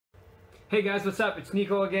Hey guys, what's up? It's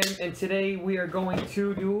Nico again, and today we are going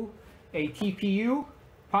to do a TPU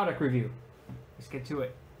product review. Let's get to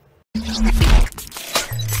it.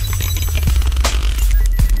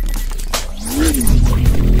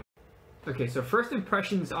 Okay, so first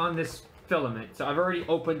impressions on this filament. So I've already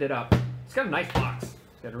opened it up. It's got a nice box.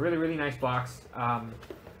 It's got a really nice box.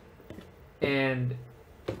 And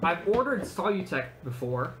I've ordered Solutech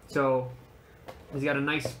before, so it's got a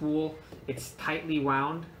nice spool. It's tightly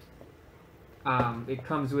wound. It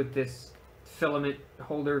comes with this filament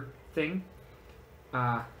holder thing.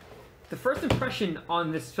 The first impression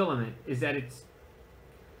on this filament is that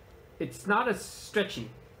it's not as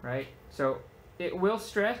stretchy, right? So it will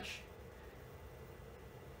stretch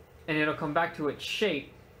and it'll come back to its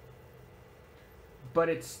shape, but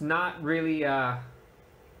it's not really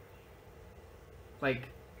like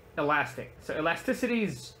elastic. So elasticity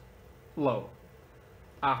is low.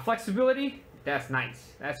 Flexibility, that's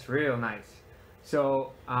nice. That's real nice.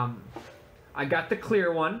 So I got the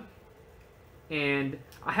clear one, and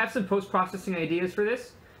I have some post-processing ideas for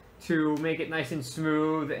this to make it nice and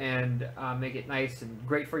smooth and make it nice and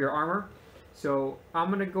great for your armor. So I'm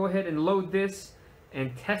gonna go ahead and load this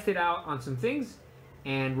and test it out on some things,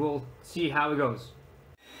 and we'll see how it goes.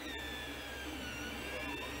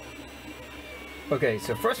 Okay,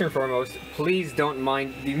 so first and foremost, please don't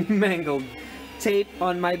mind the mangled tape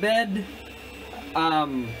on my bed.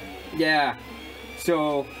 Yeah,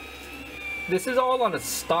 so this is all on a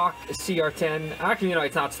stock CR10. Actually, you know,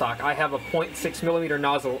 it's not stock. I have a 0.6mm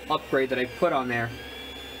nozzle upgrade that I put on there,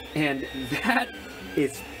 and that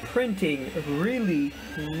is printing really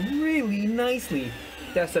nicely.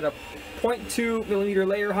 That's at a 0.2mm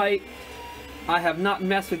layer height. I have not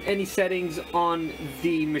messed with any settings on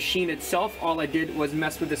the machine itself. All I did was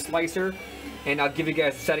mess with the slicer, and I'll give you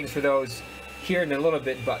guys settings for those here in a little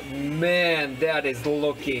bit. But man, that is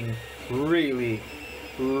looking really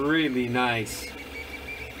nice.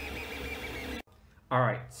 All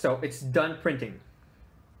right, so it's done printing,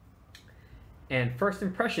 and first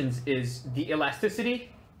impressions is the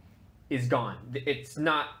elasticity is gone. It's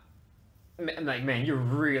not like, man, you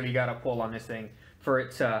really gotta pull on this thing for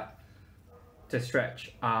it to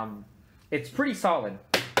stretch. It's pretty solid,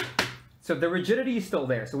 so the rigidity is still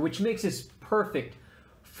there, so which makes this perfect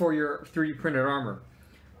for your 3D printed armor.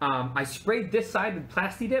 I sprayed this side with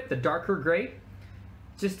Plasti Dip, the darker gray,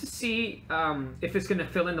 just to see if it's going to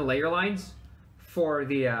fill in the layer lines for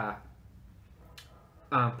the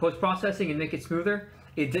post-processing and make it smoother.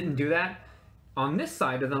 It didn't do that. On this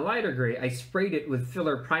side of the lighter gray, I sprayed it with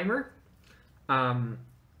filler primer, and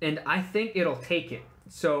I think it'll take it.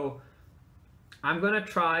 So I'm going to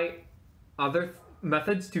try other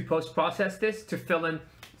methods to post-process this to fill in.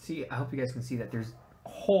 See, I hope you guys can see that there's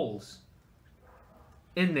holes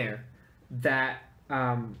in there that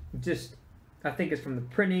just, I think it's from the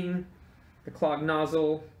printing, the clogged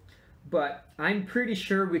nozzle, but I'm pretty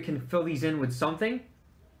sure we can fill these in with something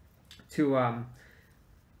to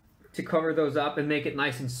cover those up and make it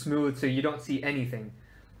nice and smooth so you don't see anything.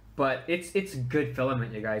 But it's good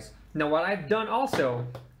filament, you guys. Now what I've done also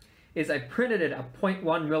is I printed it a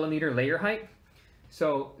 0.1mm layer height,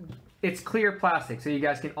 so it's clear plastic, so you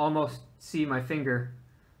guys can almost see my finger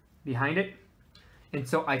behind it. And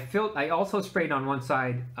so I also sprayed on one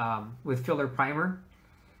side with filler primer,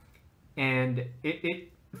 and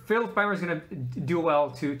filler primer is going to do well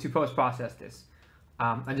to post-process this.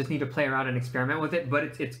 I just need to play around and experiment with it, but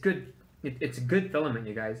it's good. It's a good filament,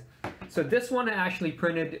 you guys. So this one I actually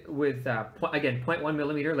printed with again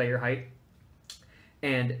 0.1mm layer height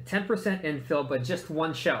and 10% infill, but just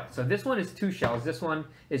one shell. So this one is 2 shells. This one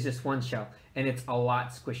is just 1 shell, and it's a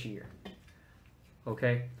lot squishier.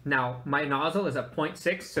 Okay, now my nozzle is at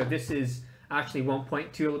 0.6, so this is actually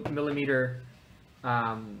 1.2mm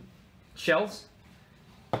shells.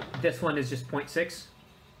 This one is just 0.6,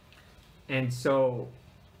 and so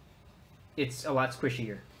it's a lot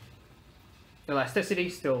squishier. Elasticity,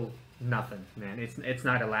 still nothing, man. It's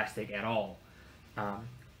not elastic at all,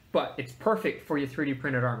 but it's perfect for your 3D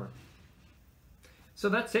printed armor. So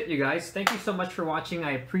that's it, you guys. Thank you so much for watching.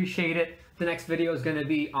 I appreciate it. The next video is going to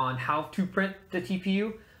be on how to print the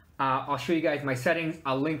TPU. I'll show you guys my settings.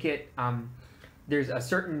 I'll link it. There's a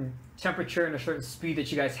certain temperature and a certain speed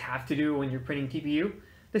that you guys have to do when you're printing TPU.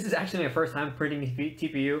 This is actually my first time printing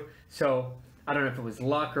TPU, so I don't know if it was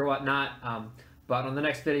luck or whatnot. But on the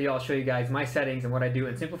next video, I'll show you guys my settings and what I do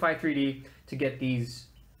in Simplify 3D to get these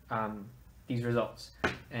results.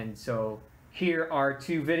 And so here are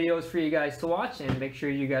 2 videos for you guys to watch, and make sure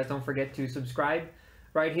you guys don't forget to subscribe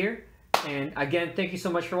right here. And again, thank you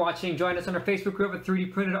so much for watching. Join us on our Facebook group at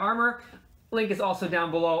 3D Printed Armor. Link is also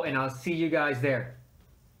down below, and I'll see you guys there.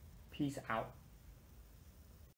 Peace. Peace out.